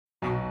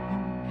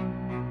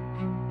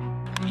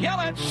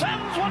Yelich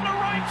sends one to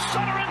right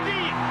center and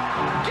deep.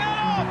 Get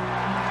up!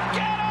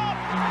 Get up!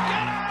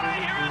 Get out of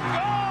here and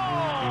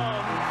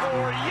gone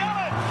for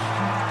Yelich.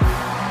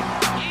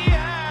 He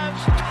has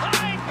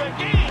tied the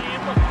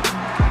game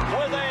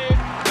with a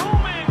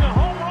booming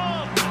home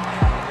run.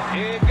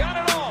 He got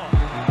it all.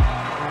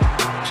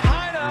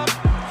 Tied up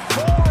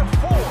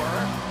 4-4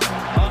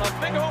 on a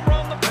big home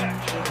run the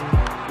pitch.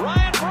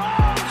 Ryan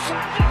Braun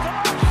sends it to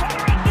right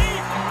center and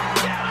deep.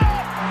 Get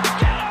up!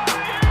 Get out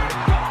of here!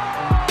 Gone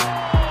for Ryan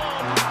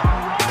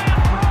Braun.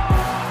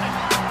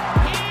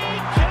 He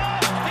just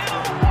hit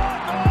a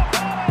walk-off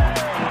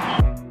alley.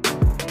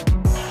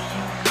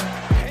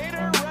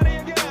 Hader ready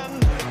again.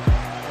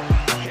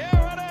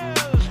 Here it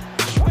is.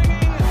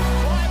 Swinging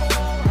fly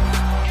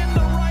ball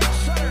into right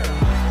center.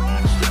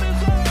 Broxton is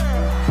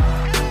there.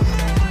 And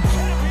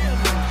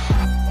they're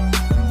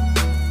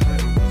the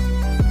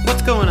champions.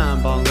 What's going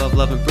on, Ball and Glove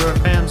loving Brewer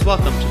fans?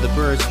 Welcome to the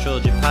Brewers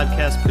Trilogy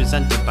podcast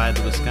presented by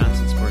the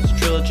Wisconsin Sports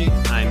Trilogy.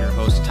 I'm your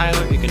host,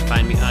 Tyler. You can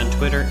find me on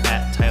Twitter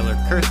at Tyler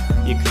Kurth.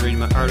 You can read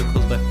my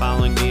articles by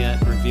following me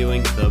at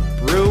Reviewing the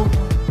Brew.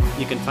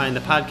 You can find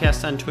the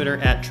podcast on Twitter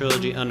at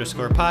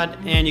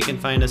Trilogy_pod, and you can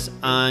find us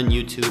on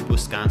YouTube,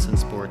 Wisconsin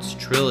Sports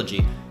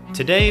Trilogy.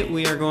 Today,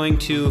 we are going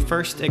to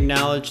first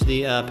acknowledge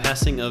the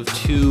passing of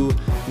two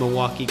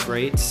Milwaukee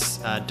greats,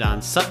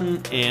 Don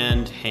Sutton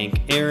and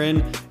Hank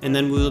Aaron, and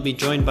then we will be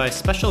joined by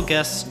special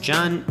guest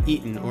John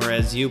Eaton, or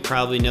as you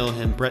probably know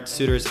him, Brett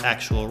Suter's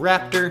actual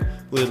Raptor.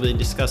 We'll be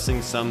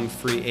discussing some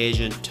free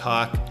agent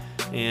talk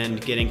and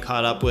getting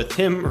caught up with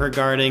him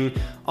regarding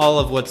all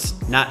of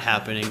what's not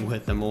happening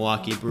with the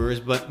Milwaukee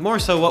Brewers, but more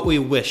so what we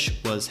wish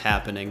was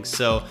happening.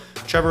 So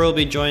Trevor will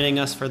be joining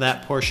us for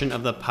that portion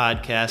of the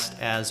podcast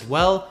as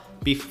well.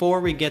 Before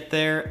we get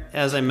there,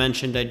 as I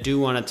mentioned, I do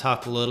want to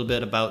talk a little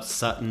bit about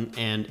Sutton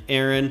and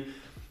Aaron.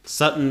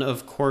 Sutton,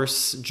 of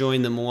course,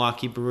 joined the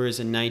Milwaukee Brewers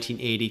in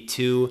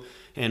 1982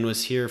 and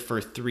was here for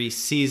 3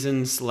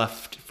 seasons,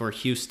 left for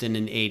Houston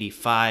in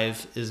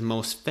 85, is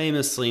most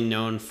famously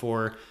known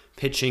for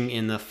pitching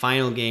in the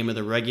final game of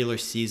the regular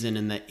season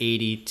in the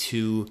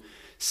 82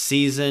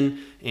 season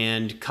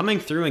and coming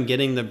through and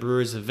getting the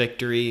Brewers a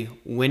victory,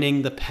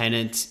 winning the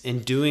pennant,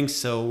 and doing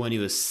so when he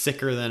was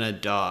sicker than a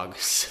dog.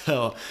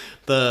 So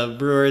the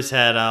Brewers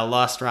had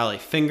lost Raleigh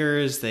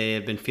Fingers. They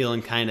had been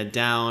feeling kind of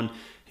down,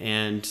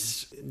 and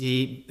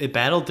it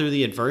battled through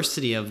the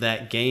adversity of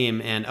that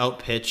game and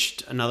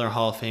outpitched another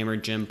Hall of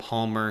Famer, Jim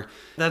Palmer.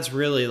 That's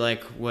really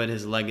like what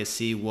his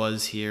legacy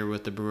was here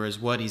with the Brewers,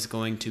 what he's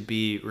going to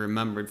be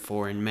remembered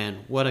for. And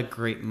man, what a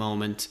great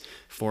moment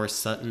for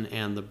Sutton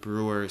and the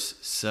Brewers.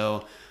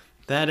 So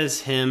that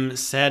is him.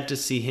 Sad to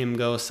see him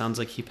go. Sounds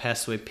like he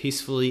passed away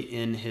peacefully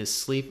in his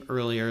sleep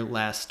earlier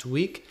last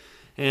week.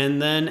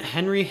 And then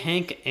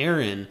Hank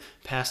Aaron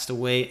passed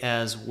away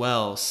as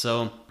well.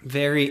 So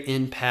very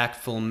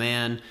impactful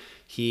man.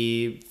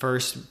 He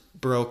first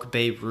broke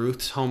Babe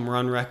Ruth's home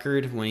run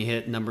record when he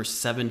hit number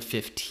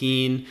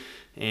 715.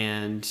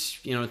 And,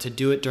 to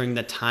do it during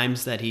the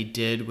times that he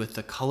did with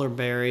the color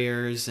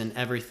barriers and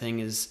everything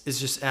is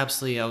just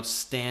absolutely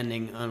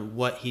outstanding on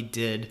what he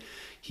did.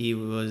 He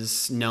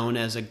was known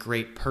as a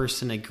great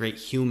person, a great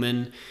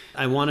human.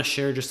 I want to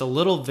share just a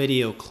little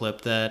video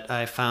clip that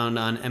I found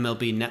on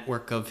MLB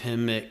Network of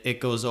him.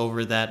 It goes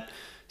over that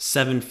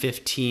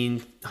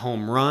 715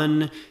 home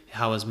run,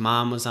 how his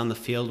mom was on the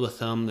field with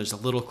him. There's a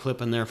little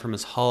clip in there from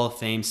his Hall of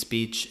Fame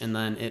speech, and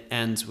then it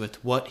ends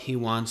with what he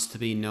wants to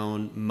be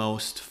known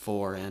most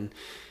for. And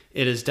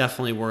it is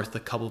definitely worth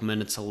a couple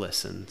minutes to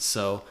listen.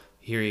 So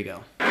here you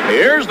go.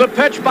 Here's the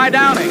pitch by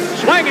Downing.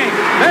 Swinging.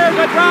 There's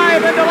a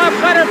drive into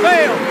left center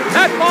field.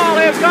 That ball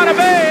is going to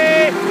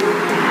be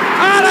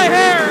out of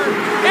here.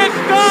 It's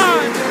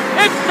gone.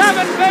 It's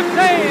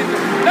 7:15.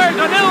 There's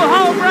a new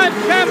home run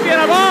champion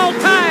of all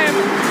time,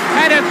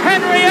 and it's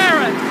Henry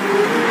Aaron.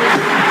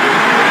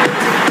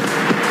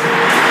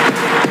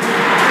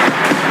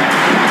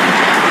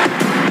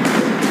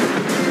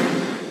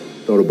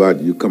 Thought about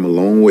you come a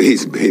long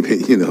ways, baby.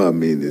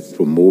 It's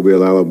from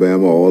Mobile,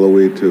 Alabama, all the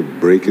way to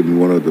breaking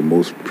one of the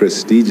most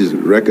prestigious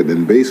records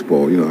in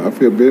baseball. I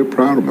feel very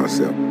proud of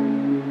myself.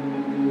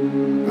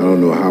 I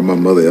don't know how my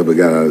mother ever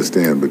got to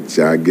understand, but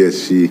I guess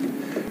she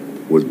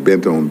was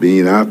bent on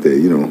being out there,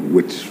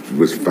 which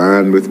was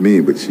fine with me,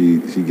 but she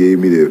gave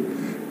me the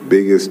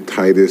biggest,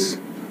 tightest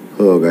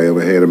hug I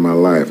ever had in my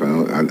life. I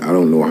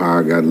don't know how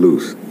I got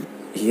loose.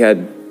 He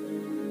had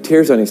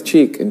tears on his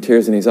cheek and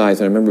tears in his eyes,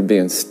 and I remember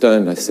being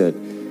stunned. I said,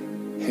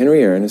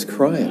 Henry Aaron is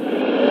crying.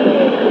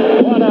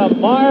 What a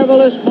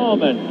marvelous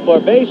moment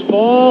for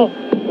baseball.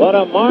 What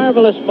a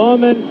marvelous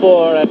moment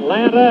for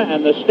Atlanta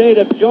and the state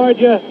of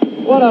Georgia.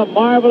 What a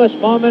marvelous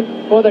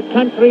moment for the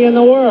country and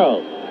the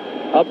world.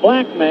 A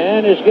black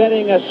man is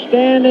getting a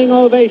standing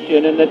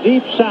ovation in the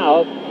Deep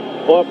South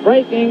for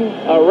breaking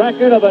a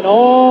record of an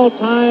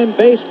all-time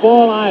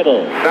baseball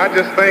idol. I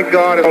just thank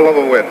God it's all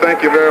over with.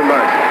 Thank you very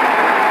much.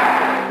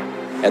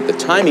 At the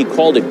time he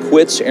called it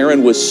quits,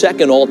 Aaron was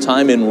second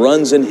all-time in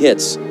runs and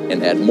hits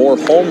and had more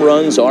home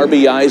runs,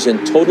 RBIs,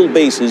 and total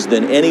bases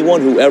than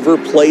anyone who ever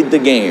played the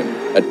game.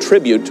 a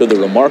tribute to the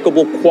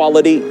remarkable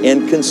quality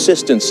and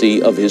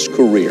consistency of his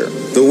career.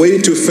 The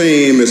way to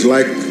fame is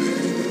like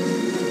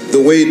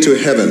the way to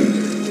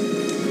heaven,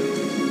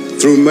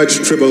 through much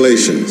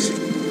tribulations.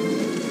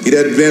 It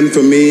had been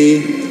for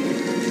me,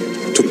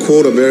 to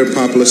quote a very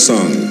popular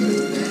song,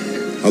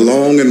 a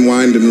long and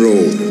winding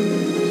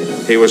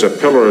road. He was a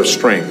pillar of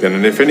strength,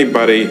 and if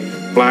anybody,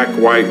 black,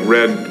 white,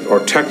 red, or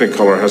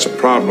Technicolor, has a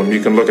problem,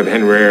 you can look at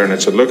Henry Aaron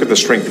and say, look at the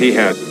strength he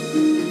had.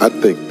 I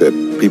think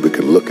that people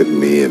can look at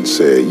me and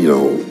say, you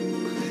know,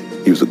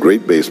 he was a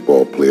great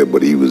baseball player,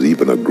 but he was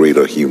even a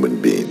greater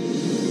human being.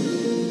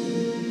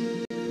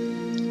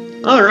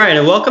 All right,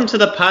 and welcome to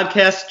the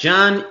podcast,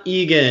 John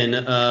Egan,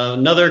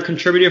 another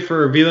contributor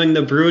for Reviewing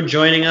the Brew,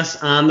 joining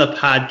us on the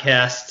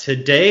podcast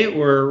today.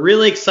 We're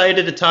really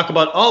excited to talk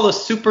about all the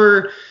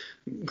super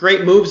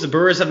great moves the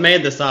Brewers have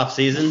made this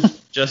offseason.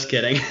 Just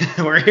kidding.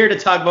 We're here to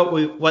talk about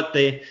what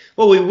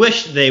we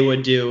wish they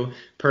would do,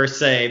 per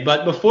se.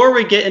 But before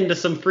we get into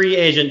some free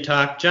agent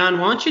talk, John,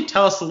 why don't you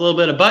tell us a little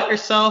bit about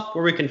yourself,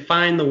 where we can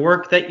find the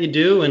work that you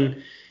do,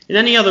 and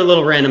any other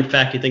little random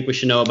fact you think we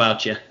should know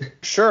about you.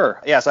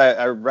 Sure. Yes,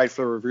 I write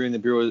for Reviewing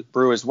the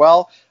Brew as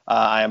well.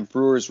 I am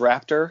Brewers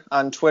Raptor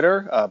on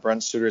Twitter,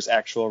 Brent Suter's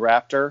actual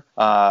Raptor.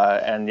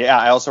 And yeah,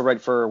 I also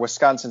write for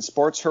Wisconsin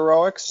Sports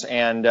Heroics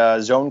and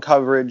Zone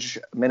Coverage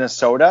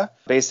Minnesota.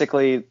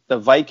 Basically, the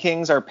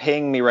Vikings are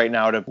paying me right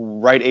now to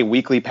write a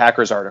weekly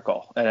Packers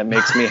article, and it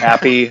makes me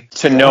happy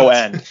to no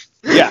end.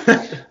 Yeah,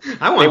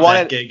 I want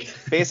that gig.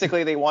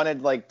 Basically, they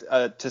wanted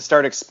to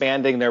start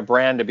expanding their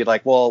brand to be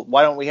like, well,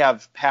 why don't we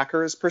have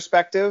Packers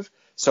perspective?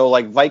 So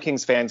like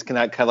Vikings fans can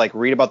kind of like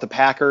read about the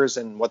Packers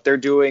and what they're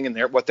doing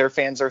and what their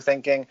fans are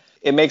thinking.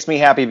 It makes me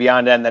happy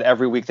beyond end that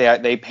every week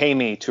they pay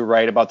me to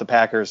write about the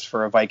Packers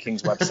for a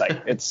Vikings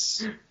website.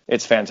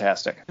 It's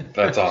fantastic.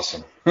 That's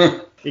awesome.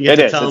 You get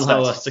to tell them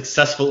how a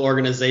successful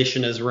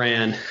organization is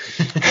ran.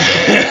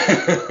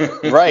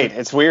 Right.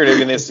 It's weird. I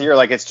mean, this year,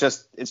 like it's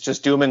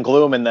just doom and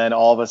gloom, and then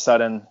all of a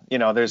sudden, you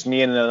know, there's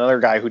me and another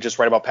guy who just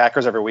write about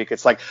Packers every week.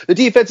 It's like the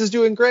defense is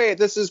doing great.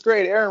 This is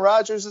great. Aaron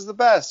Rodgers is the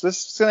best.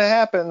 This is gonna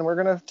happen. We're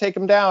gonna take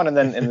him down, and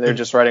they're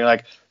just writing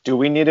like, do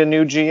we need a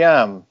new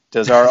GM?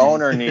 Does our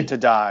owner need to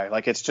die?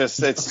 Like it's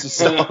just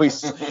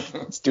always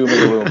it's doom and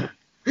gloom.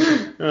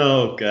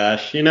 Oh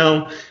gosh, you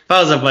know, if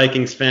I was a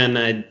Vikings fan,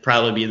 I'd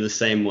probably be the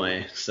same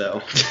way.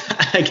 So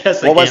I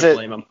guess I can't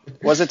blame them.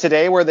 Was it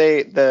today where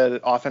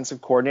the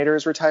offensive coordinator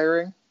is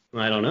retiring?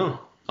 I don't know.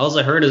 All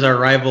I heard is our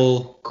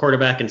rival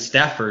quarterback in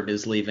Stafford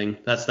is leaving.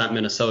 That's not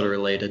Minnesota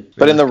related.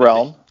 But in the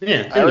realm.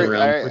 Yeah, in the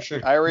realm, for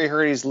sure. I already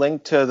heard he's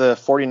linked to the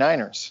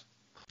 49ers.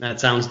 That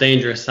sounds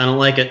dangerous. I don't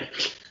like it.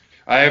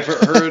 I've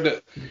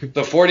heard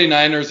the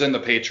 49ers and the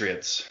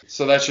Patriots,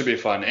 so that should be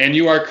fun. And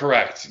you are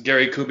correct.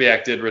 Gary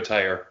Kubiak did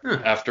retire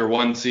after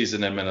one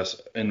season in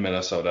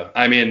Minnesota.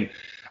 I mean,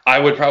 I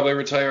would probably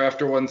retire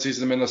after one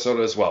season in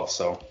Minnesota as well.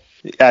 So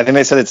yeah, I think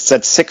they said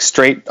it's 6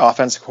 straight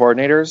offensive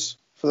coordinators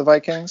for the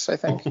Vikings, I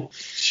think.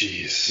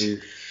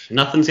 Jeez.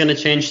 Nothing's going to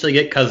change till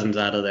you get Cousins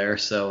out of there,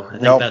 so I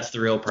think that's the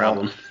real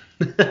problem.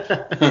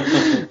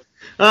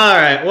 All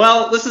right.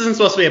 Well, this isn't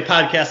supposed to be a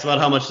podcast about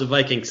how much the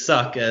Vikings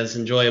suck, as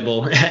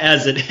enjoyable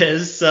as it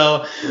is.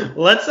 So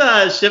let's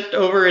shift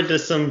over into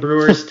some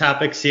Brewers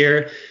topics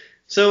here.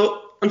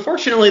 So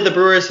unfortunately, the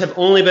Brewers have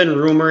only been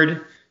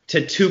rumored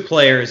to 2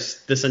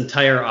 players this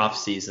entire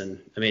offseason.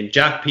 I mean,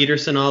 Jock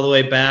Peterson all the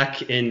way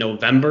back in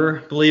November,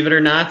 believe it or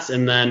not.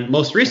 And then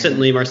most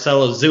recently,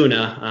 Marcell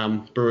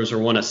Ozuna. Brewers were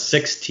one of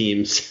 6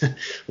 teams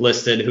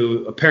listed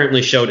who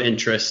apparently showed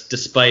interest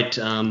despite,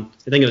 I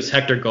think it was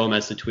Hector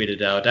Gomez who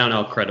tweeted out. I don't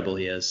know how credible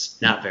he is.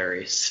 Not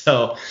very.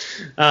 So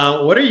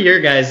what are your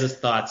guys'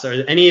 thoughts? Are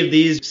any of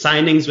these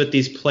signings with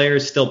these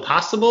players still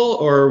possible,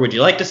 or would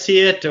you like to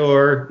see it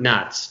or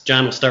not?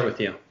 John, we'll start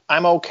with you.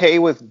 I'm okay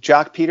with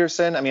Jock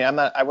Peterson. I mean,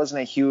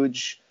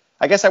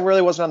 I guess I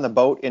really wasn't on the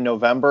boat in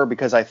November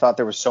because I thought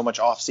there was so much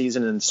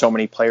offseason and so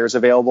many players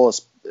available,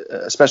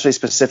 especially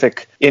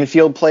specific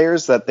infield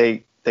players that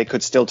they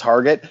could still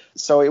target.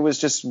 So it was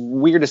just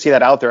weird to see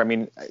that out there. I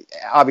mean,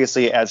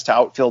 obviously it adds to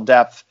outfield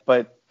depth,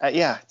 but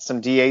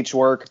some DH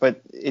work,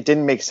 but it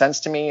didn't make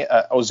sense to me.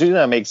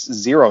 Ozuna makes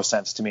 0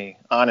 sense to me,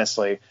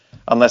 honestly,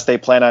 unless they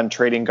plan on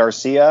trading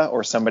Garcia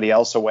or somebody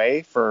else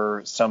away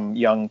for some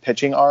young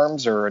pitching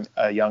arms or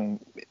a young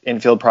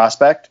infield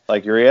prospect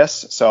like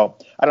Urias. So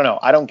I don't know.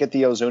 I don't get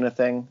the Ozuna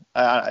thing.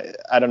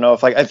 I don't know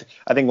if I think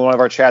in one of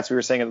our chats we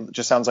were saying it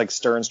just sounds like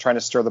Stearns trying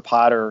to stir the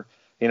pot, or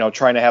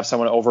trying to have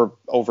someone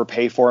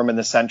overpay for him in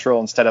the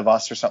Central instead of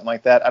us or something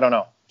like that. I don't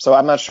know. So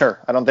I'm not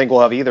sure. I don't think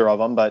we'll have either of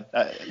them, but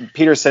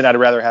Peterson I'd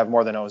rather have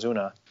more than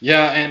Ozuna.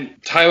 Yeah, and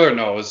Tyler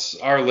knows,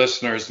 our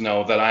listeners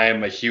know that I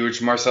am a huge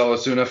Marcell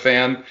Ozuna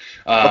fan.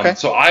 Okay.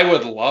 So I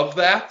would love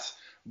that,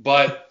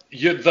 but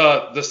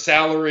the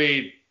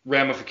salary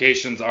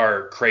ramifications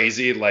are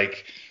crazy.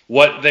 Like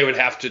what they would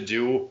have to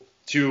do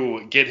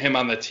to get him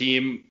on the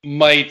team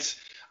might,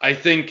 I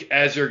think,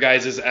 as your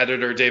guys'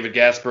 editor David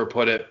Gasper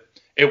put it,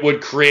 it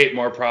would create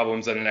more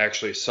problems than it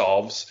actually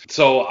solves.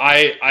 So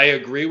I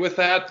agree with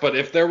that. But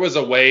if there was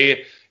a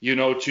way,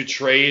 to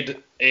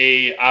trade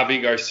a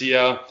Avi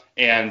Garcia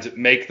and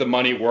make the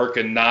money work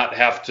and not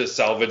have to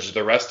salvage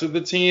the rest of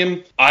the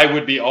team, I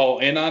would be all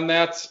in on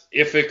that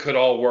if it could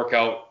all work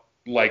out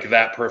like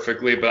that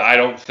perfectly. But I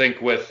don't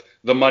think with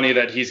the money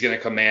that he's going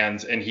to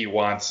command and he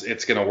wants,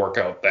 it's going to work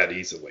out that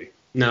easily.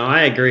 No,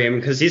 I agree.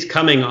 Because he's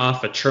coming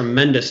off a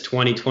tremendous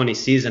 2020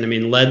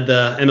 season. Led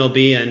the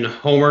MLB in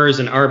homers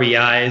and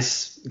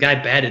RBIs. Guy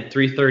batted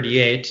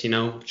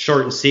 .338.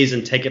 Shortened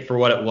season, take it for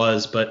what it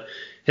was. But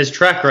his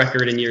track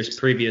record in years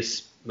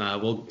previous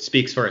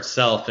speaks for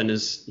itself, and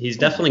he's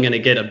definitely going to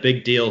get a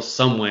big deal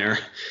somewhere.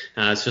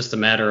 It's just a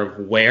matter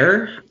of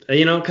where.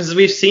 Because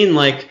we've seen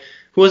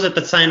who was it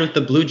that signed with the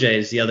Blue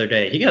Jays the other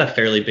day? He got a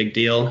fairly big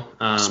deal.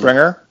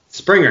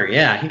 Springer,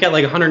 yeah, he got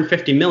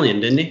 $150 million,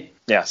 didn't he?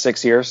 Yeah,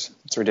 6 years.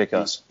 It's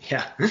ridiculous.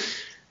 Yeah.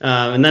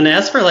 And then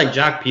as for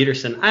Jock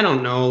Peterson, I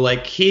don't know.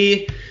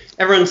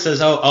 Everyone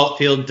says,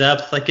 outfield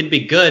depth, it'd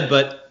be good,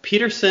 but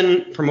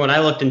Peterson, from what I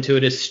looked into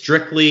it, is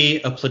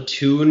strictly a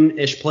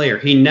platoon-ish player.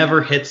 He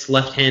never hits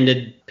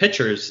left-handed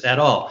pitchers at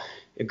all.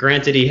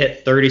 Granted, he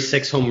hit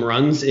 36 home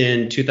runs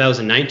in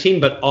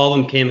 2019, but all of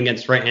them came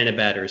against right-handed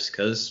batters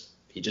because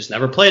he just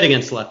never played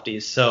against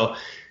lefties. So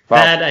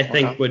that, I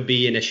think, would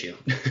be an issue.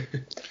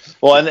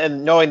 Well,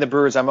 and knowing the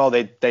Brewers' MO,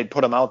 they'd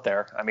put him out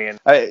there.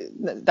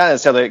 Not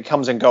necessarily it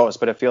comes and goes,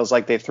 but it feels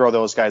like they throw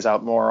those guys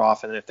out more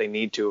often if they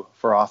need to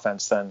for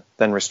offense than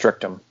restrict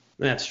them.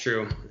 That's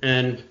true.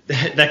 And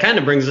that kind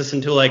of brings us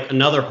into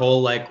another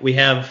hole. We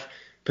have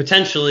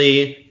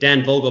potentially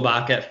Dan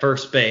Vogelbach at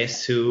first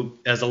base, who,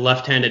 as a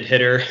left-handed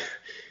hitter,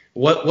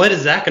 what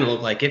is that going to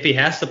look like? If he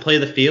has to play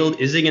the field,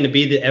 is he going to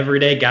be the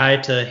everyday guy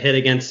to hit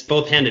against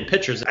both-handed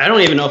pitchers? I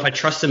don't even know if I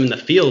trust him in the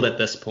field at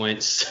this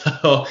point.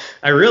 So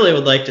I really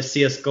would like to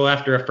see us go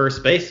after a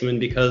first baseman,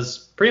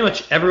 because pretty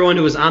much everyone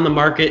who was on the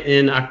market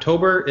in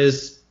October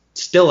is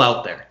still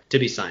out there to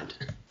be signed.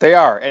 They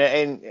are.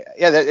 And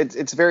yeah,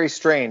 it's very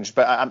strange,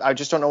 but I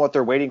just don't know what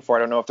they're waiting for. I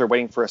don't know if they're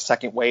waiting for a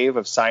second wave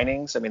of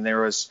signings.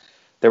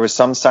 There was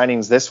some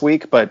signings this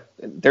week, but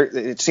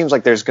it seems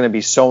like there's going to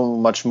be so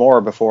much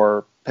more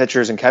before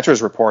pitchers and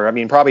catchers report.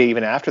 Probably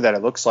even after that,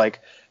 it looks like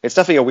it's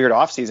definitely a weird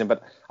offseason,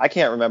 but I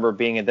can't remember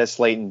being in this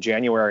late in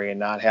January and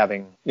not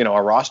having,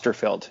 a roster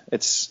filled.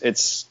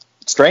 It's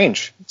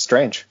strange. It's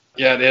strange.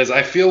 Yeah, it is.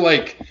 I feel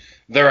like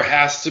there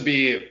has to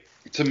be,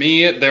 to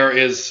me, there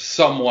is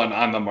someone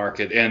on the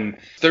market, and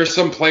there's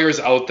some players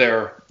out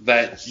there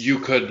that you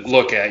could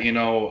look at,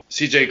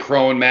 CJ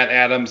Cron, Matt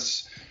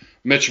Adams,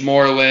 Mitch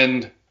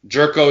Moreland,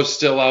 Jerko's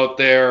still out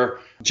there,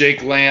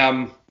 Jake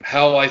Lamb,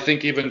 hell, I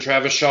think even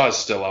Travis Shaw is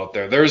still out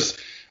there. There's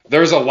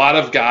a lot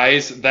of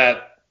guys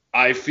that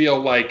I feel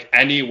like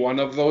any one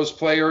of those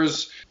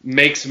players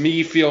makes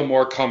me feel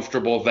more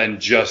comfortable than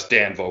just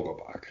Dan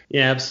Vogelbach.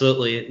 Yeah,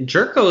 absolutely.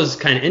 Jerko is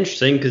kind of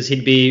interesting because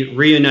he'd be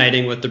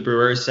reuniting with the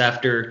Brewers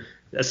after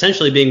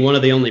essentially being one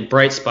of the only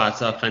bright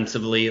spots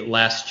offensively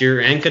last year,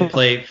 and could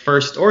play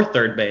first or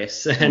third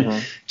base.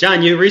 And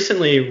John, you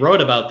recently wrote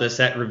about this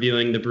at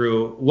Reviewing the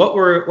Brew. What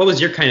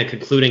was your kind of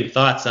concluding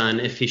thoughts on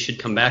if he should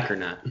come back or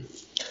not?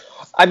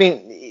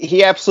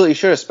 He absolutely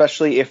should,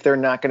 especially if they're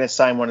not going to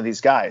sign one of these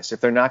guys. If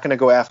they're not going to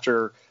go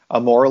after a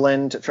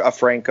Moreland, a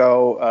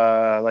Franco,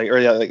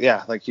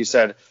 like you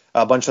said,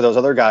 a bunch of those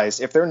other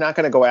guys. If they're not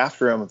going to go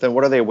after him, then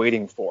what are they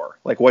waiting for?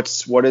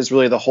 What is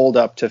really the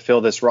holdup to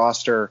fill this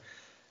roster?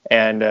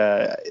 And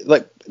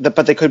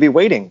but they could be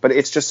waiting. But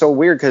it's just so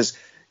weird because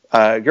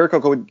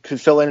Jerko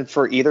could fill in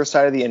for either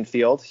side of the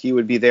infield. He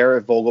would be there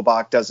if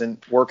Vogelbach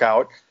doesn't work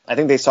out. I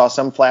think they saw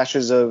some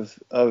flashes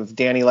of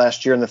Danny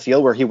last year in the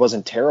field where he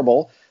wasn't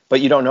terrible,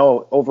 but you don't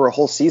know, over a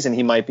whole season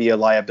he might be a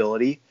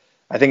liability.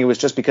 I think it was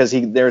just because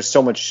there's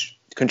so much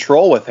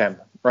control with him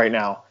right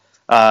now.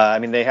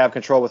 They have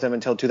control with him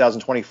until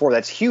 2024.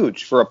 That's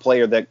huge for a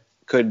player that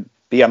could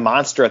be a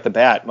monster at the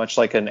bat, much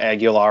like an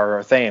Aguilar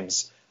or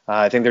Thames.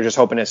 I think they're just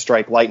hoping to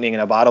strike lightning in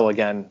a bottle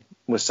again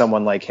with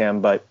someone like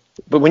him. But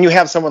when you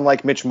have someone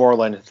like Mitch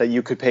Moreland that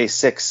you could pay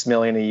 $6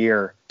 million a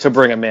year to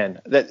bring him in,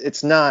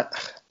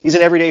 he's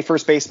an everyday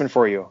first baseman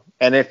for you.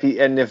 And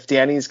if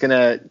Danny's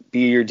gonna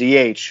be your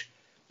DH,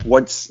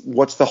 what's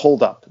the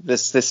holdup?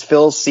 This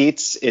fills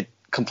seats. It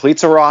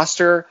completes a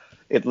roster.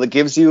 It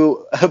gives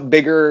you a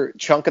bigger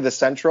chunk of the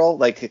Central.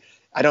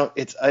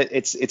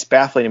 It's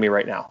baffling to me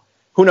right now.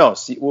 Who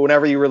knows?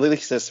 Whenever you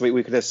release this,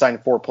 we could have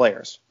signed 4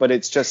 players, but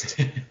it's just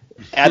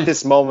at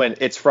this moment,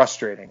 it's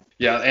frustrating.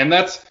 Yeah, and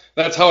that's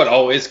how it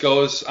always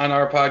goes on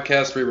our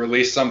podcast. We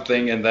release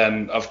something, and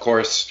then of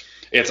course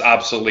it's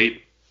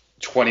obsolete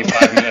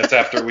 25 minutes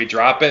after we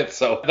drop it.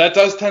 So that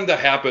does tend to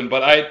happen,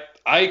 but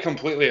I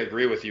completely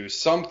agree with you.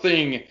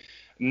 Something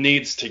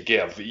needs to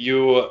give.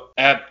 You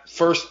at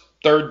first,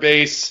 third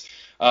base.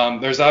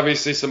 There's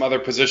obviously some other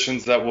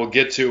positions that we'll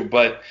get to,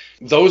 but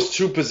those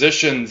 2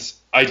 positions,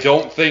 I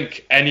don't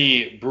think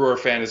any Brewer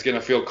fan is going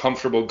to feel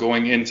comfortable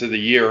going into the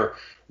year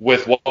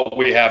with what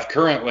we have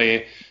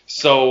currently.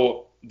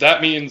 So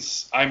that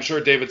means I'm sure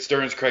David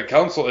Stearns, Craig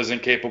Counsell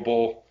isn't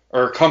capable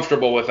or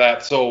comfortable with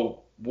that.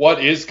 So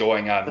what is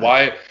going on?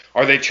 Why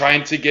are they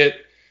trying to get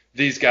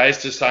these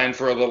guys to sign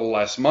for a little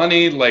less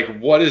money? Like,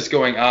 what is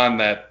going on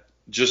that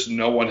just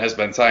no one has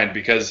been signed?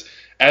 Because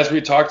as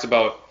we talked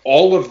about,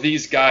 all of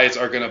these guys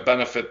are going to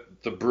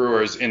benefit the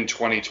Brewers in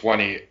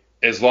 2020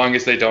 as long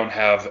as they don't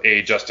have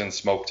a Justin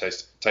Smoak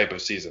type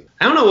of season.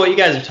 I don't know what you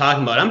guys are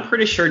talking about. I'm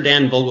pretty sure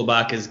Dan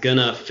Vogelbach is going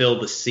to fill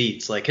the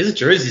seats. Like, his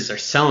jerseys are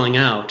selling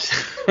out.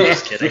 I'm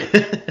just kidding.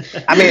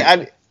 I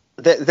mean,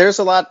 there's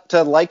a lot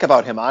to like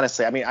about him,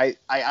 honestly. I mean, I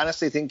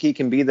honestly think he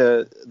can be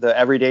the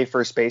everyday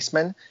first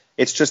baseman.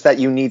 It's just that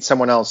you need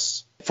someone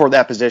else for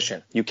that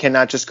position. You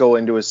cannot just go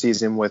into a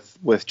season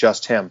with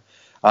just him.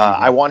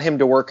 I want him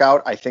to work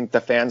out. I think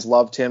the fans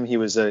loved him. He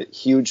was a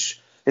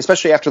huge,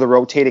 especially after the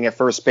rotating at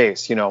first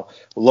base, you know,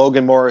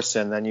 Logan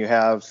Morrison, then you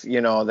have,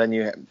 you know, then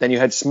you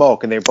had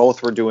Smoak, and they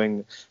both were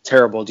doing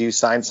terrible. Do you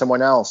sign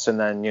someone else? And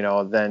then, you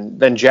know,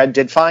 then Jed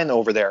did fine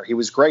over there. He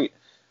was great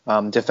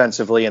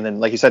defensively. And then,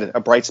 like you said, a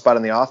bright spot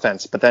in the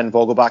offense. But then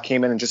Vogelbach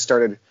came in and just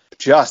started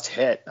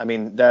hit. I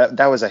mean,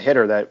 that was a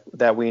hitter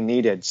that we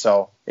needed.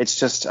 So it's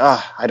just,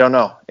 I don't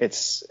know.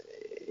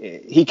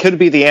 He could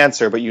be the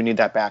answer, but you need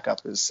that backup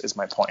is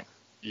my point.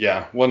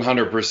 Yeah,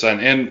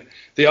 100%. And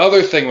the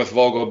other thing with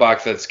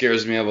Vogelbach that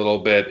scares me a little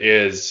bit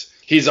is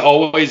he's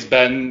always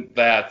been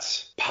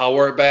that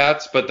power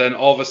bat, but then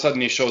all of a sudden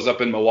he shows up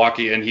in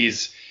Milwaukee and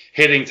he's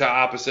hitting to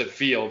opposite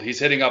field. He's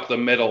hitting up the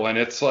middle, and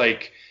it's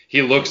like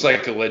he looks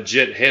like a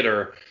legit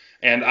hitter.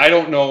 And I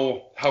don't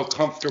know how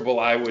comfortable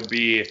I would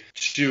be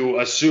to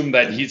assume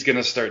that he's going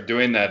to start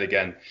doing that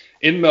again.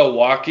 In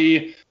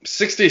Milwaukee,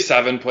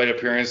 67 plate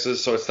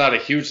appearances, so it's not a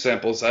huge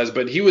sample size,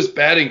 but he was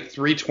batting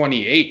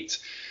 .328.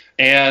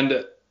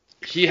 And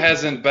he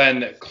hasn't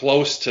been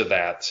close to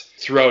that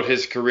throughout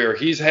his career.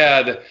 He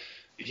had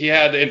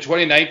in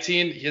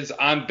 2019, his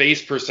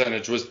on-base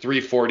percentage was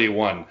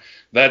 .341.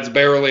 That's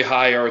barely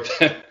higher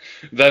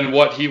than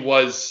what he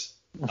was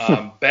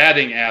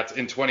batting at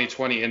in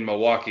 2020 in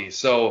Milwaukee.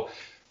 So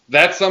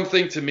that's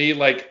something to me,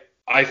 like,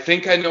 I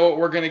think I know what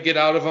we're going to get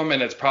out of him,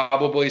 and it's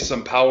probably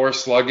some power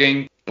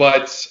slugging,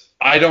 but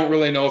I don't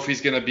really know if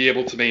he's going to be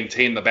able to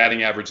maintain the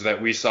batting average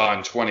that we saw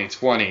in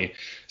 2020.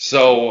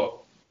 So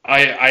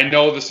I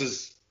know this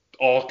is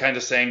all kind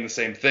of saying the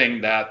same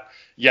thing, that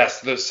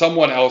yes,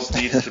 someone else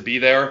needs to be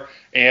there.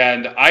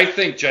 And I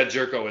think Jed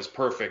Jerko is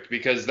perfect,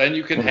 because then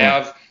you can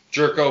have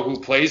Jerko who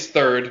plays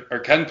third or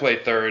can play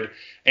third.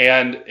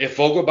 And if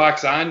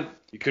Vogelbach's on,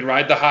 you can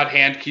ride the hot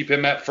hand, keep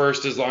him at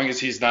first as long as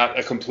he's not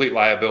a complete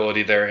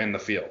liability there in the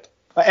field.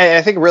 And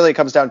I think really it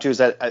comes down to is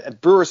that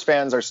Brewers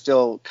fans are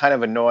still kind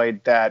of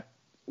annoyed that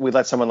we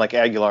let someone like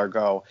Aguilar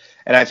go.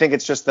 And I think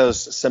it's just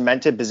those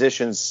cemented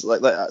positions.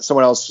 Like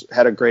someone else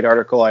had a great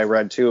article I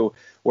read too,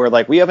 where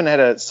like we haven't had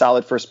a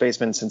solid first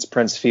baseman since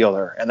Prince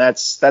Fielder. And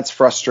that's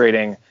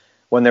frustrating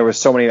when there were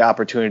so many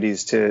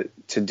opportunities to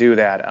do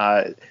that.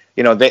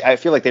 I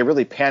feel like they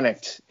really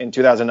panicked in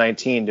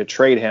 2019 to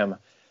trade him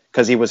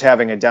because he was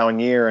having a down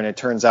year. And it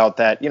turns out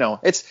that,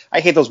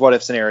 I hate those what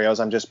if scenarios.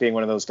 I'm just being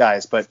one of those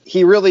guys, but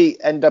he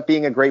really ended up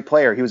being a great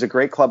player. He was a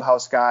great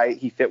clubhouse guy.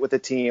 He fit with the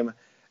team.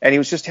 And he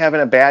was just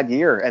having a bad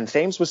year. And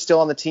Thames was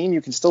still on the team.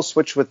 You can still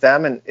switch with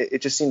them. And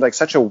it just seemed like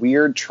such a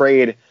weird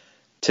trade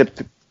to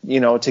get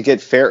Jake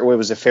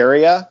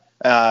Faria.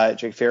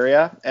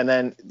 And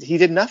then he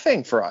did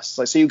nothing for us.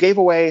 So you gave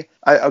away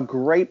a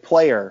great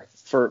player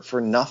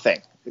for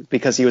nothing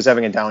because he was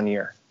having a down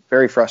year.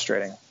 Very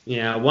frustrating.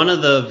 Yeah, one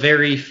of the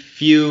very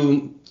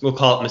few, we'll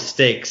call it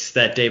mistakes,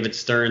 that David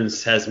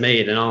Stearns has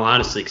made, in all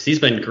honesty, because he's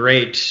been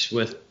great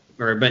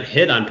been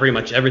hit on pretty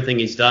much everything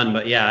he's done.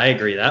 But yeah, I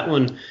agree. That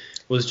one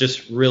was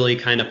just really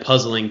kind of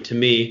puzzling to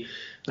me.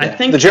 Yeah. I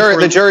think the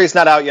jury's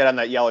not out yet on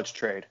that Yelich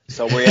trade,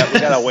 so we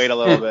got to wait a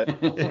little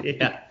bit.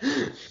 Yeah.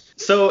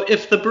 So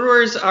if the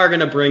Brewers are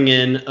going to bring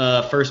in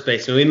first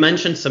baseman, we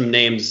mentioned some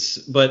names,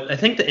 but I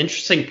think the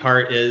interesting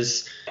part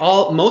is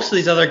most of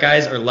these other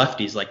guys are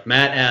lefties, like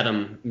Matt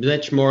Adam,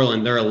 Mitch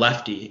Moreland, they're a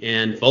lefty,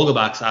 and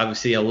Vogelbach's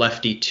obviously a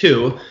lefty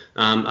too.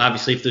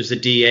 Obviously, if there's a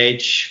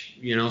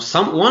DH,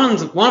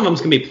 one of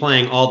them's going to be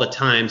playing all the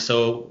time.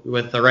 So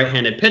with a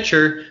right-handed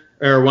pitcher,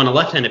 or when a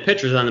left-handed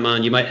pitcher is on the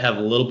mound, you might have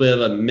a little bit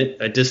of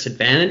a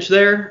disadvantage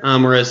there.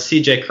 Whereas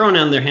C.J. Cron,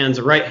 on the other hand, is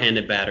a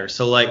right-handed batter.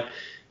 So,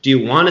 do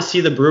you want to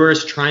see the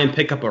Brewers try and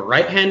pick up a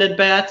right-handed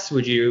bat?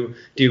 Do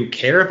you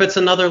care if it's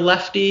another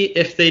lefty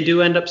if they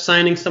do end up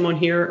signing someone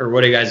here? Or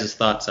what are you guys'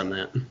 thoughts on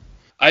that?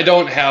 I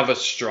don't have a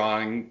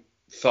strong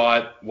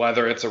thought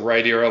whether it's a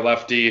righty or a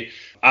lefty.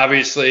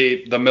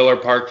 Obviously, the Miller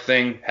Park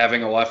thing,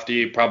 having a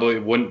lefty probably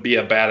wouldn't be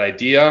a bad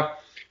idea.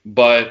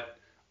 But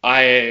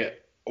I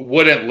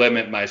wouldn't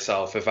limit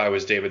myself if I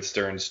was David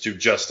Stearns to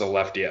just a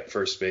lefty at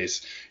first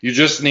base. You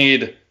just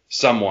need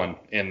someone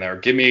in there.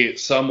 Give me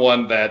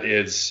someone that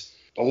is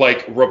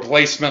like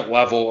replacement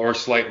level or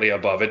slightly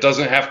above. It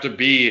doesn't have to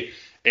be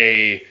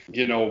a,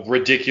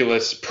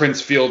 ridiculous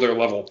Prince Fielder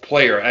level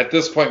player. At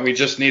this point, we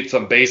just need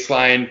some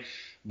baseline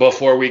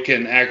before we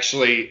can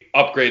actually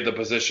upgrade the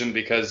position,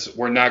 because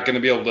we're not going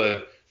to be able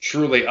to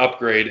truly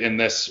upgrade in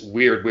this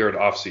weird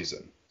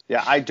offseason.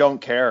 Yeah, I don't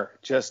care.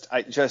 Just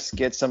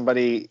get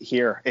somebody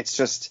here. It's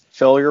just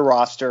fill your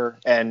roster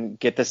and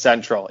get the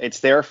Central. It's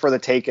there for the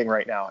taking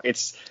right now.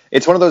 It's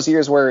one of those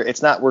years where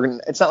it's not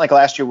like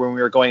last year when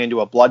we were going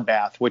into a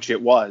bloodbath, which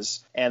it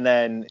was. And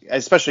then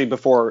especially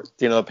before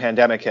the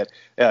pandemic hit,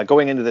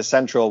 going into the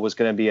Central was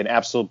going to be an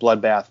absolute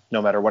bloodbath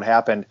no matter what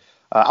happened.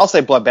 I'll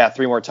say bloodbath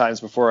 3 more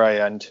times before I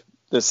end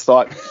this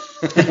thought.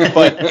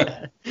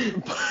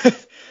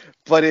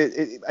 But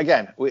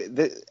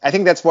I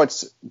think that's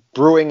what's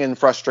brewing in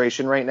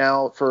frustration right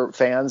now for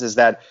fans is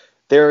that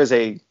there is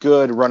a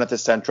good run at the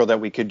Central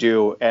that we could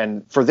do.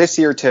 And for this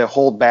year to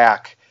hold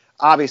back,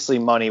 obviously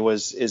money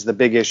is the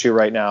big issue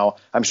right now.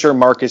 I'm sure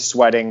Mark is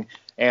sweating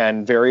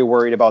and very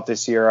worried about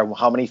this year,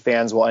 how many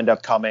fans will end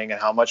up coming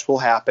and how much will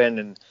happen.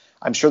 And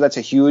I'm sure that's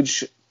a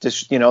huge,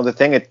 the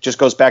thing. It just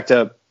goes back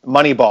to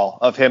Moneyball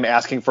of him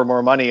asking for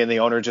more money and the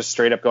owner just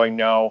straight up going,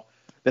 no,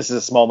 this is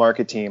a small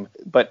market team.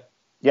 But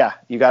yeah,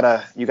 you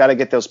gotta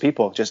get those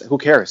people. Just who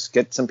cares?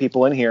 Get some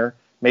people in here,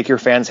 make your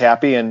fans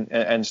happy,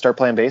 and start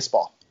playing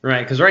baseball.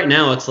 Right, because right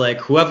now it's like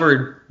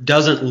whoever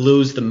doesn't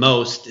lose the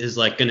most is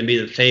like going to be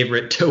the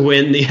favorite to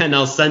win the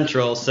NL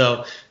Central.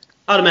 So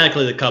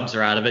automatically the Cubs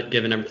are out of it,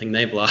 given everything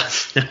they've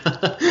lost.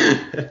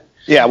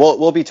 Yeah,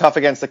 we'll be tough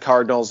against the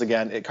Cardinals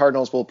again.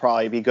 Cardinals will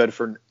probably be good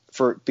for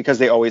because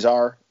they always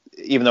are.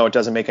 Even though it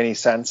doesn't make any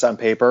sense on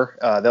paper,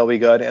 they'll be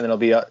good, and it'll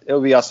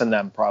be us and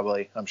them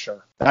probably. I'm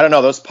sure. I don't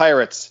know, those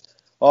Pirates.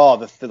 Oh,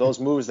 those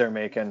moves they're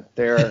making.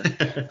 They're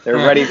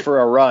ready for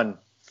a run.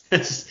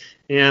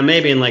 Yeah,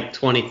 maybe in like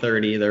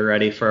 2030 they're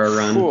ready for a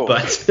run. Ooh,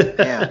 but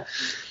yeah.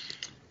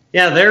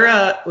 Yeah,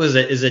 they're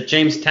is it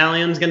James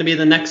Tallion's going to be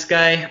the next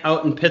guy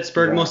out in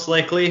Pittsburgh most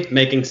likely,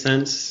 making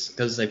sense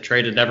because they've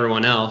traded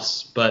everyone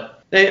else.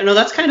 But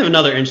that's kind of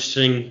another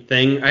interesting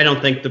thing. I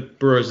don't think the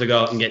Brewers will go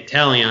out and get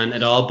Talion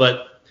at all,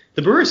 but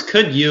the Brewers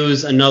could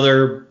use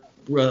another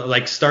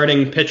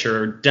starting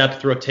pitcher,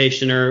 depth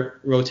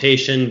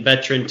rotation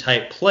veteran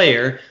type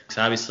player. Because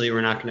obviously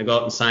we're not going to go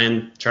out and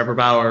sign Trevor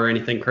Bauer or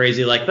anything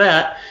crazy like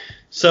that.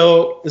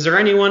 So is there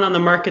anyone on the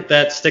market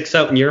that sticks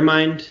out in your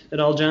mind at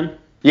all, Jen?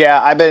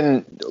 Yeah, I've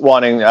been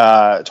wanting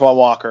Taijuan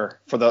Walker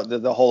for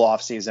the whole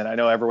offseason. I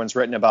know everyone's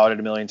written about it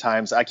a million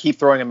times. I keep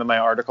throwing him in my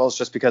articles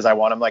just because I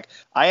want him.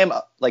 I am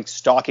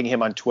stalking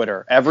him on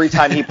Twitter. Every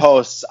time he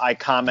posts, I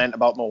comment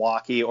about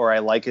Milwaukee or I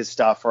like his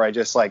stuff or I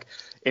just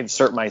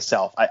insert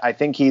myself. I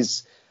think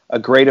he's a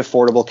great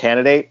affordable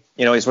candidate.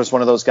 He's just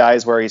one of those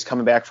guys where he's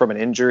coming back from an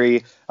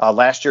injury.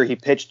 Last year he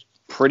pitched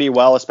pretty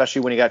well,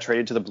 especially when he got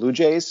traded to the Blue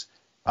Jays.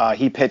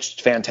 He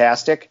pitched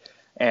fantastic.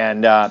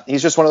 And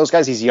he's just one of those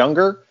guys. He's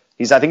younger.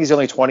 I think he's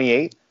only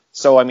 28.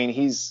 So, I mean,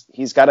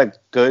 he's got a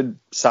good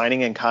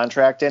signing and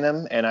contract in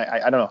him. And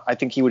I don't know. I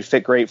think he would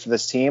fit great for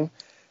this team.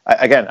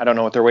 I don't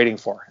know what they're waiting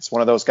for. It's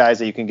one of those guys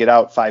that you can get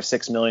out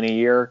 $5-6 million a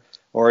year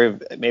or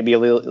maybe a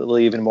little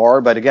even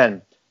more. But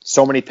again,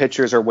 so many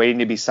pitchers are waiting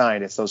to be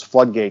signed. It's those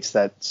floodgates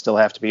that still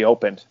have to be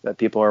opened that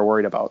people are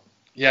worried about.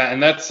 Yeah,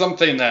 and that's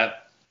something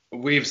that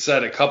we've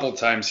said a couple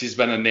times. He's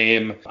been a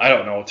name, I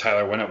don't know,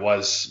 Tyler, when it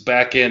was.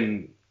 Back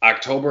in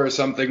October or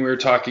something, we were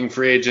talking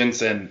free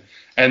agents, and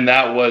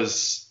that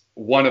was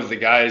one of the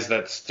guys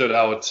that stood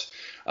out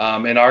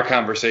in our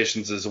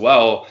conversations as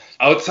well.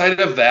 Outside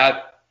of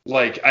that,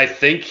 I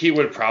think he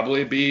would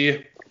probably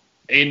be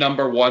a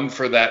number one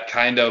for that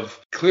kind of,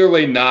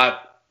 clearly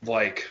not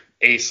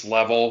ace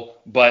level,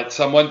 but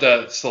someone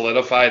to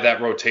solidify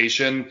that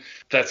rotation.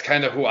 That's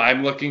kind of who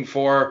I'm looking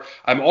for.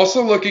 I'm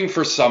also looking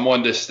for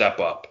someone to step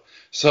up.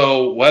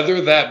 So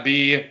whether that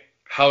be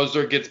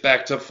Hauser gets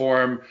back to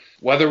form,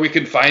 whether we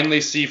can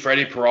finally see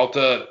Freddie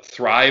Peralta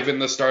thrive in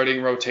the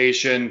starting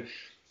rotation,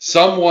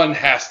 someone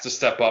has to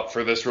step up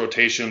for this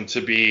rotation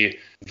to be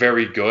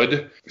very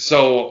good.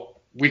 So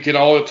we can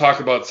all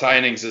talk about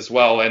signings as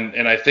well,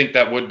 and I think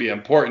that would be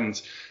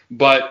important.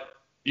 But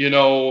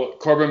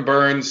Corbin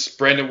Burns,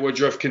 Brandon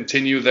Woodruff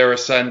continue their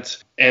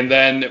ascent, and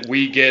then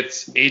we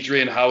get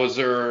Adrian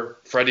Hauser,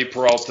 Freddie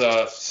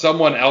Peralta,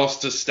 someone else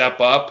to step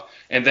up,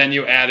 and then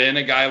you add in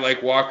a guy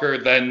like Walker,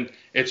 then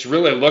it's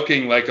really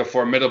looking like a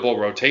formidable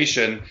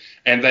rotation.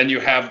 And then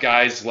you have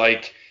guys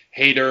like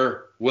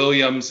Hader,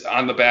 Williams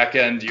on the back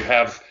end. You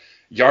have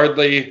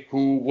Yardley,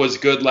 who was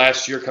good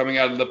last year coming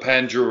out of the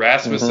pen. Drew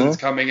Rasmussen's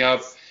coming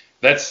up.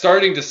 That's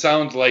starting to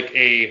sound like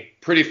a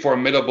pretty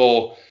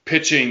formidable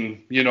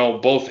pitching,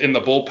 both in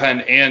the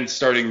bullpen and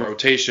starting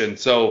rotation.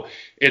 So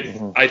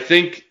I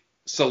think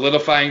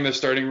solidifying the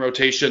starting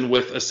rotation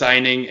with a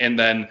signing, and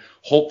then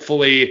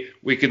hopefully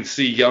we can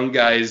see young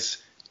guys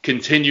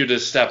continue to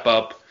step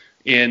up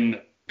in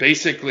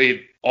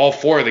basically all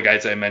four of the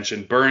guys I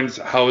mentioned, Burns,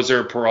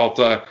 Hauser,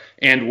 Peralta,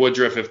 and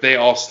Woodruff. If they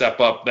all step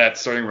up, that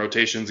starting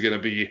rotation is going to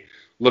be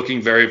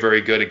looking very,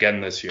 very good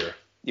again this year.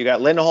 You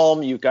got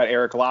Lindholm, you've got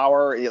Eric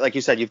Lauer. Like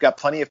you said, you've got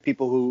plenty of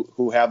people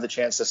who have the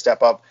chance to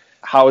step up.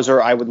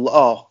 Hauser,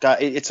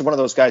 it's one of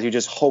those guys you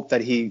just hope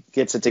that he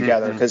gets it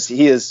together, because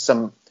he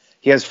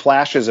has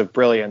flashes of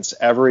brilliance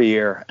every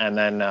year, and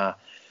then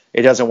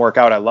it doesn't work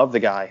out. I love the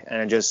guy,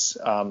 and just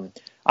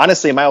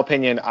honestly, in my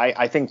opinion,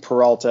 I think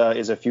Peralta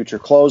is a future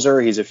closer.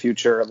 He's a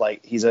future,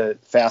 he's a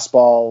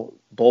fastball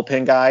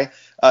bullpen guy.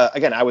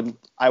 Again,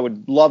 I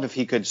would love if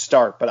he could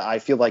start, but I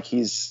feel like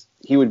he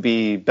would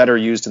be better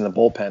used in the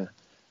bullpen.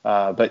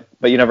 But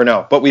you never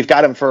know. But we've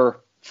got him for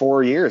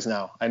 4 years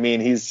now. I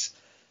mean, he's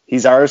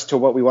ours to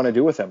what we want to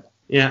do with him.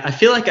 Yeah, I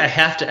feel like I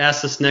have to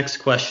ask this next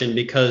question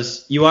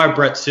because you are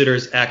Brett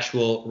Suter's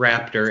actual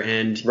Raptor,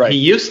 and he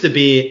used to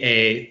be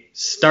a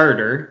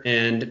starter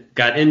and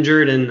got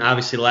injured, and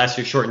obviously last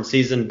year's shortened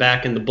season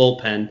back in the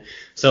bullpen.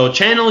 So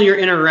channel your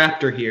inner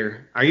Raptor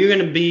here. Are you going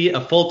to be a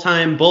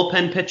full-time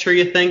bullpen pitcher,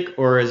 you think,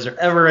 or is there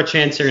ever a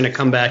chance you're going to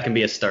come back and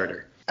be a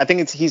starter? I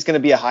think he's going to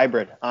be a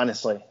hybrid,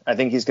 honestly. I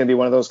think he's going to be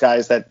one of those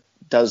guys that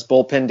does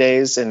bullpen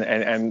days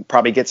and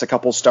probably gets a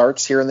couple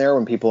starts here and there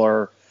when people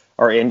are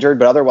injured,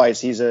 but otherwise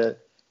he's a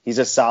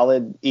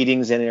solid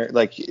innings in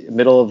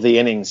middle of the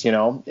innings.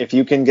 If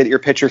you can get your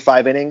pitcher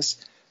 5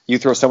 innings, you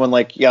throw someone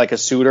like a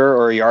Suter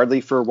or a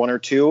Yardley for 1 or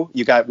 2,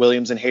 you got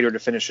Williams and Hader to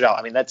finish it out.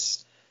 I mean,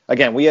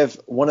 again, we have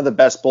one of the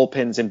best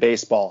bullpens in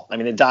baseball. I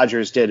mean, the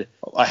Dodgers did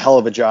a hell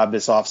of a job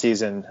this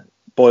offseason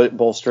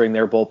bolstering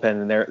their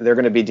bullpen, and they're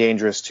going to be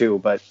dangerous too.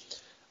 But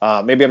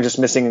maybe I'm just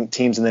missing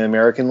teams in the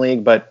American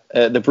League, but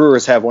the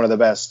Brewers have one of the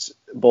best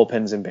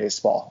bullpens in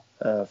baseball,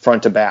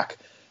 front to back.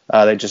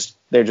 They're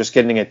just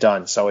getting it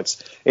done. So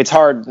it's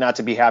hard not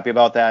to be happy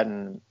about that.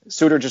 And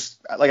Suter, just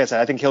like I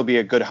said, I think he'll be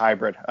a good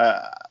hybrid.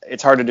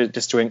 It's hard to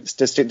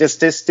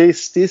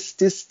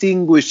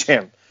distinguish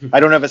him. I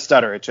don't have a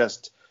stutter. It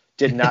just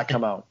did not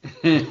come out.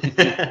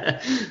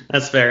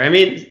 That's fair. I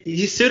mean,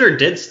 Suter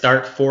did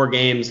start 4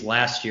 games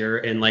last year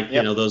in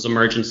those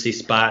emergency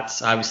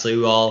spots. Obviously,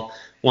 we all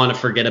want to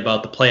forget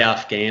about the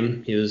playoff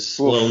game. He was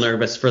a little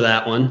nervous for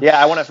that one. Yeah,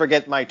 I want to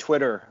forget my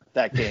Twitter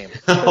that game.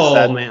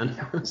 Man.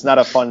 It's not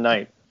a fun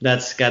night.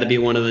 That's got to be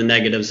one of the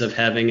negatives of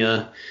having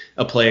a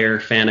player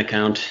fan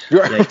account.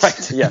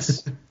 Right.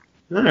 Yes.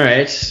 All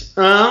right.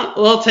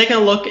 Well, taking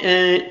a look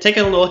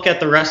at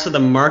the rest of the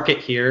market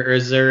here,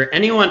 is there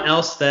anyone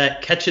else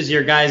that catches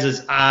your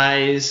guys'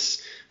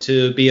 eyes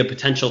to be a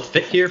potential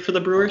fit here for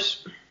the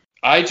Brewers?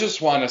 I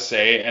just want to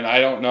say, and I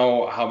don't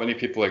know how many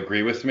people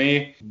agree with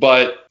me,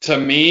 but to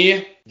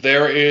me,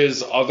 there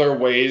is other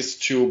ways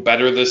to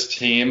better this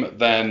team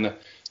than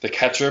the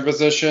catcher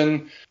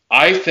position.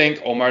 I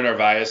think Omar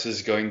Narvaez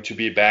is going to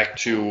be back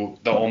to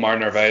the Omar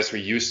Narvaez we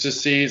used to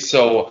see.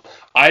 So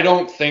I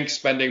don't think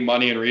spending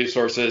money and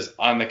resources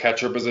on the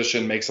catcher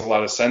position makes a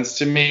lot of sense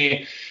to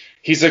me.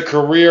 He's a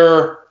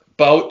career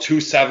about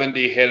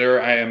 270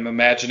 hitter. I am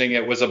imagining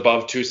it was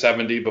above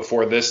 270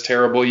 before this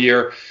terrible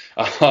year.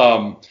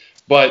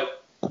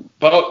 But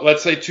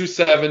let's say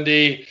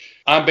 270,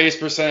 on base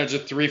percentage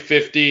of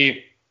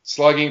 350,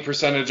 slugging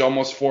percentage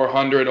almost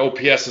 400,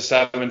 OPS of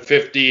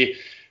 750.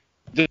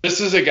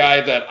 This is a guy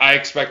that I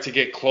expect to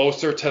get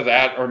closer to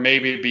that or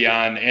maybe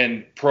beyond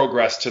and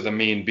progress to the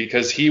mean,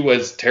 because he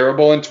was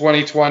terrible in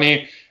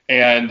 2020,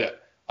 and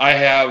I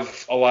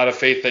have a lot of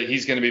faith that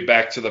he's going to be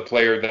back to the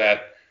player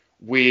that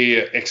we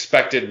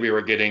expected we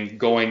were getting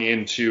going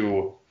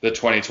into the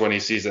 2020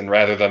 season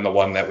rather than the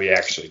one that we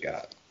actually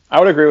got. I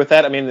would agree with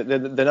that. I mean,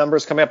 the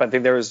numbers coming up, I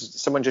think there was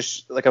someone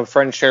just like a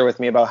friend shared with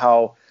me about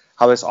how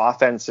this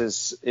offense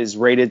is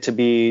rated to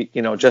be,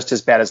 just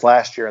as bad as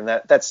last year. And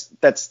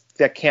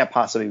that can't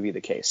possibly be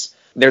the case.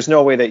 There's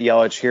no way that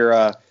Yelich,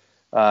 Hira,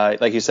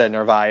 like you said,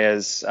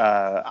 Narvaez,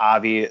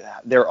 Avi,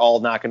 they're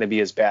all not going to be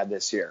as bad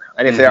this year.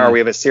 And if they are, we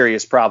have a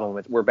serious problem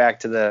with. We're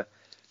back to the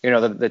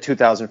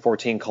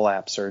 2014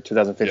 collapse or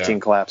 2015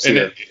 collapse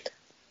here.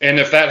 And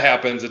if that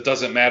happens, it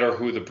doesn't matter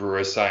who the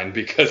Brewers sign,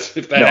 because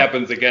if that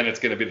happens again, it's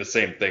going to be the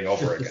same thing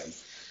over again.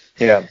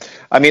 Yeah,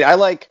 I mean, I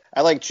like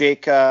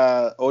Jake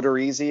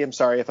Odorizzi. I'm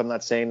sorry if I'm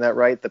not saying that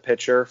right. The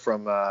pitcher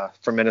from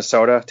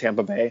Minnesota,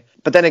 Tampa Bay.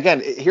 But then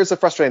again, here's the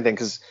frustrating thing,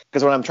 because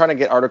when I'm trying to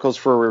get articles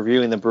for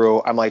reviewing the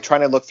Brew, I'm like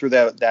trying to look through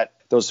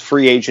those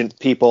free agent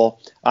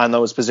people on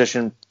those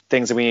position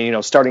things that we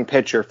need, starting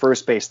pitcher,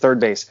 first base, third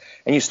base,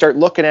 and you start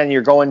looking at it and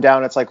you're going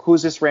down. It's like,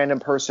 who's this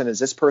random person? Is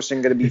this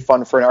person going to be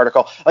fun for an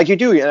article? Like you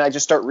do, and I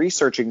just start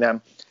researching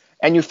them,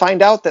 and you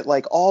find out that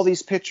like all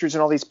these pitchers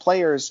and all these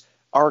players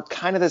are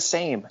kind of the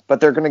same, but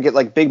they're going to get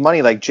like big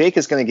money. Like Jake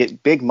is going to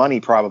get big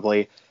money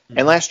probably.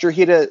 And last year he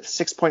had a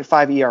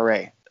 6.5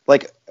 ERA.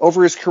 Like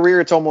over his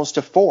career, it's almost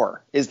a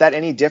 4. Is that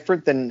any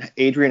different than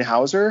Adrian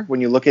Hauser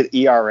when you look at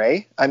ERA?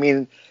 I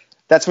mean,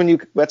 that's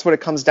what it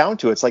comes down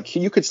to. It's like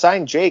you could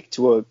sign Jake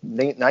to a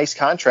nice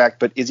contract,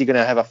 but is he going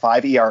to have a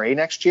 5 ERA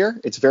next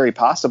year? It's very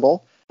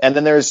possible. And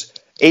then there's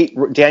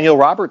 8 Daniel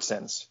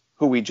Robertsons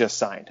who we just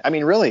signed. I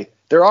mean, really,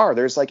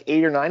 there's like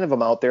 8 or 9 of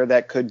them out there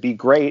that could be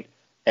great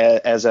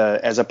as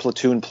a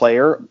platoon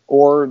player,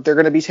 or they're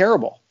going to be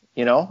terrible.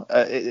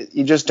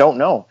 You just don't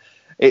know.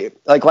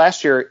 Like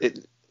last year,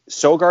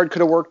 Sogard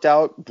could have worked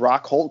out.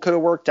 Brock Holt could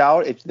have worked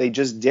out. They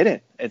just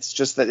didn't. It's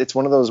just that it's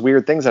one of those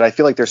weird things that I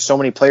feel like there's so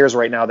many players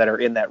right now that are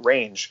in that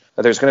range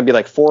that there's going to be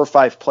like 4 or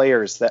 5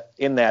 players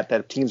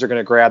that teams are going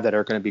to grab that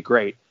are going to be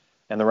great,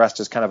 and the rest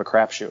is kind of a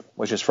crapshoot,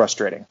 which is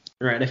frustrating.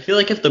 Right. I feel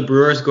like if the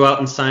Brewers go out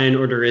and sign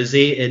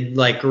Odorizzi, it'd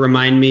like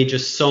remind me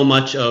just so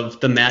much of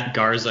the Matt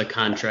Garza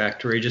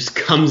contract, where he just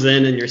comes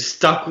in and you're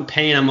stuck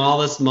paying him all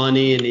this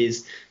money, and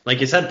he's, like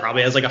you said,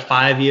 probably has like a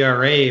 5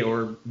 ERA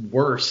or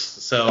worse.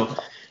 So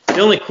the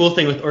only cool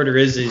thing with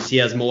Odorizzi is he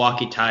has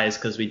Milwaukee ties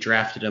because we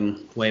drafted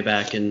him way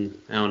back in,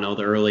 I don't know,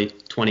 the early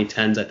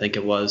 2010s, I think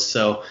it was.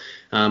 So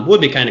would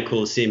be kind of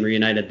cool to see him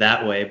reunited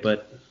that way,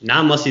 but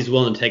not unless he's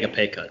willing to take a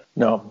pay cut.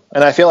 No,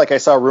 and I feel like I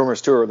saw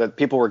rumors too that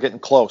people were getting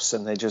close,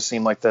 and they just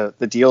seemed like the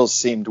deals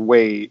seemed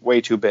way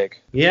too big.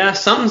 Yeah,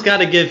 something's got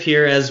to give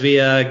here as we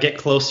get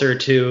closer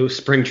to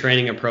spring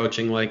training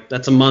approaching. Like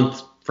that's a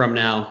month from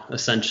now,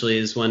 essentially,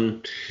 is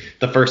when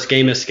the first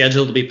game is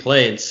scheduled to be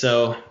played.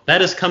 So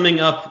that is coming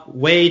up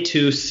way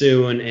too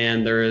soon,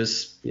 and there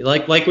is,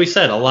 like we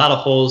said, a lot of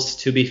holes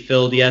to be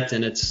filled yet,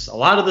 and it's a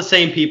lot of the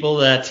same people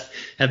that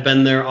have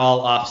been there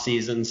all off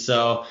season.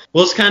 So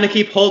we'll just kind of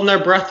keep holding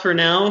our breath for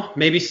now.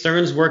 Maybe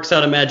Stearns works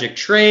out a magic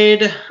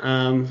trade.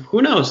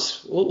 Who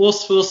knows? We'll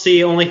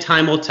see. Only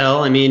time will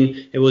tell. I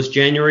mean, it was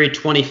January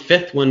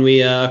 25th when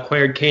we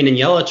acquired Kane and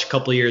Yelich a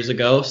couple years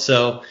ago.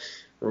 So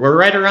we're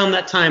right around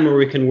that time where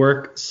we can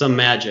work some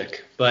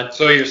magic. But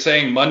so you're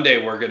saying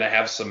Monday we're going to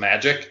have some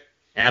magic?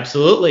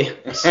 Absolutely.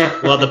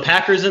 Well, the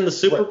Packers in the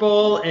Super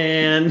Bowl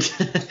and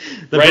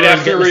the right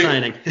Brewers get the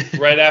signing.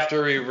 Right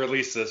after we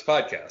release this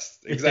podcast.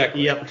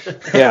 Exactly. Yep.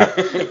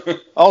 Yeah.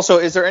 Also,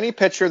 is there any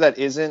pitcher that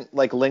isn't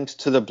like linked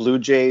to the Blue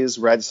Jays,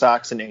 Red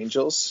Sox, and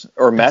Angels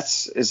or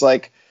Mets? Is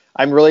like,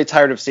 I'm really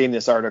tired of seeing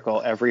this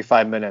article every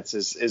 5 minutes.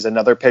 Is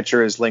another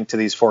pitcher is linked to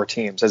these 4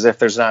 teams, as if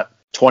there's not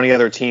 20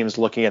 other teams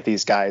looking at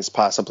these guys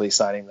possibly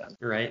signing them.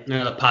 Right.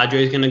 Now the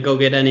Padres going to go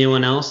get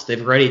anyone else? They've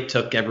already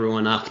took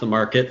everyone off the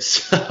market.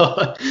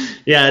 So,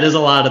 yeah, it is a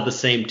lot of the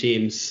same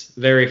teams.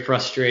 Very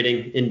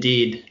frustrating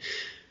indeed.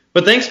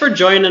 But thanks for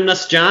joining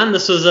us, John.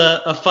 This was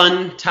a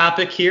fun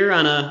topic here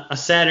on a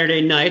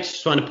Saturday night.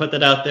 Just want to put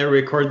that out there. We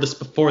recorded this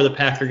before the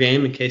Packer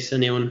game in case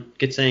anyone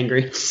gets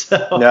angry.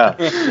 So,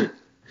 yeah.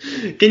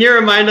 Can you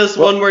remind us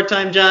one more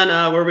time,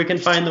 John, where we can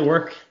find the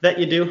work that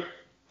you do?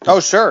 Oh,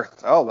 sure.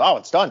 Oh, wow,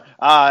 it's done.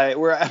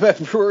 We're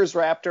at Brewers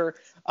Raptor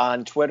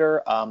on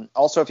Twitter.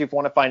 Also, if you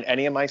want to find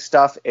any of my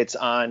stuff, it's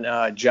on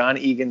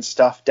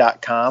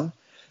johneganstuff.com.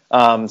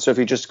 So if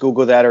you just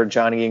Google that or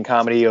John Egan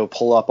Comedy, you'll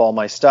pull up all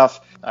my stuff.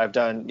 I've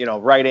done,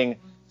 writing,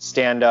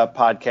 stand-up,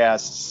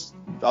 podcasts,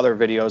 other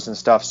videos and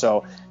stuff.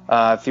 So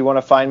if you want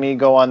to find me,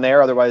 go on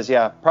there. Otherwise,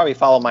 yeah, probably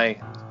follow my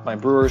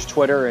Brewers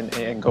Twitter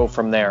and go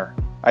from there.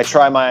 I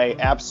try my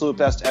absolute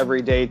best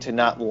every day to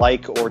not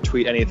like or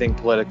tweet anything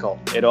political.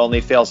 It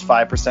only fails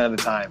 5% of the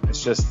time.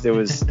 It's just,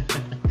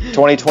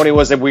 2020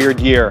 was a weird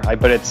year,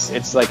 but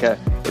it's like a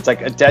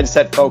dead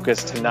set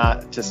focus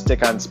to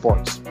stick on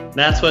sports.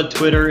 That's what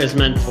Twitter is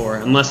meant for,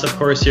 unless of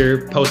course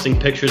you're posting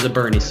pictures of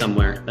Bernie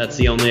somewhere. That's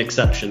the only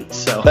exception.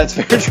 So that's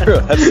very true.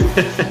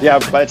 Yeah,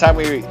 by the time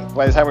we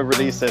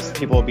release this,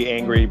 people will be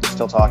angry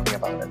still talking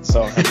about it.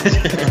 So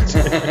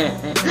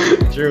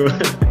true.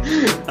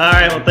 All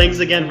right. Well, thanks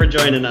again for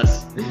joining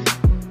us.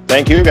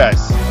 Thank you,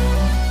 guys.